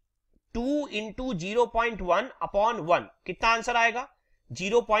 2B, 2 इंटू 0.1 अपॉन 1, कितना आंसर आएगा,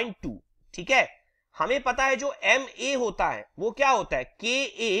 0.2, ठीक है। हमें पता है जो MA होता है वो क्या होता है,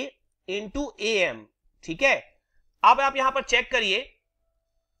 KA इंटू AM, ठीक है। अब आप यहां पर चेक करिए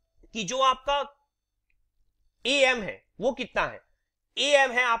कि जो आपका AM है वो कितना है,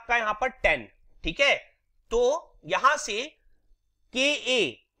 AM है आपका यहां पर 10, ठीक है। तो यहां से KA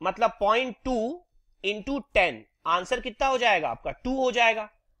मतलब 0.2 इंटू 10, आंसर कितना हो जाएगा आपका, 2 हो जाएगा।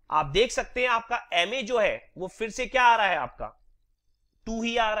 आप देख सकते हैं आपका MA जो है वो फिर से क्या आ रहा है, आपका 2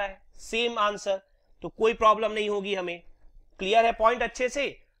 ही आ रहा है, सेम आंसर। तो कोई प्रॉब्लम नहीं होगी हमें, क्लियर है पॉइंट अच्छे से।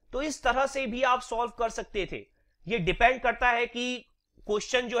 तो इस तरह से भी आप सॉल्व कर सकते थे। ये डिपेंड करता है कि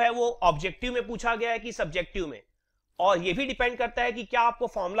क्वेश्चन जो है वो ऑब्जेक्टिव में पूछा गया है कि सब्जेक्टिव में, और ये भी डिपेंड करता है कि क्या आपको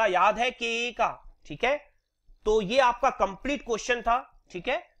फॉर्मूला याद है KA का, ठीक है। तो ये आपका कंप्लीट क्वेश्चन था, ठीक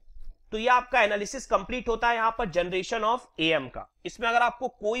है। तो ये आपका एनालिसिस कंप्लीट होता है यहां पर जनरेशन ऑफ AM का। इसमें अगर आपको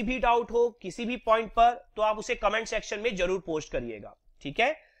कोई भी डाउट हो किसी भी पॉइंट पर तो आप उसे कमेंट सेक्शन में जरूर पोस्ट करिएगा, ठीक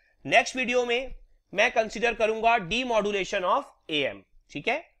है। नेक्स्ट वीडियो में मैं कंसीडर करूंगा डीमॉड्यूलेशन ऑफ AM, ठीक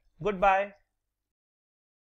है। Good bye.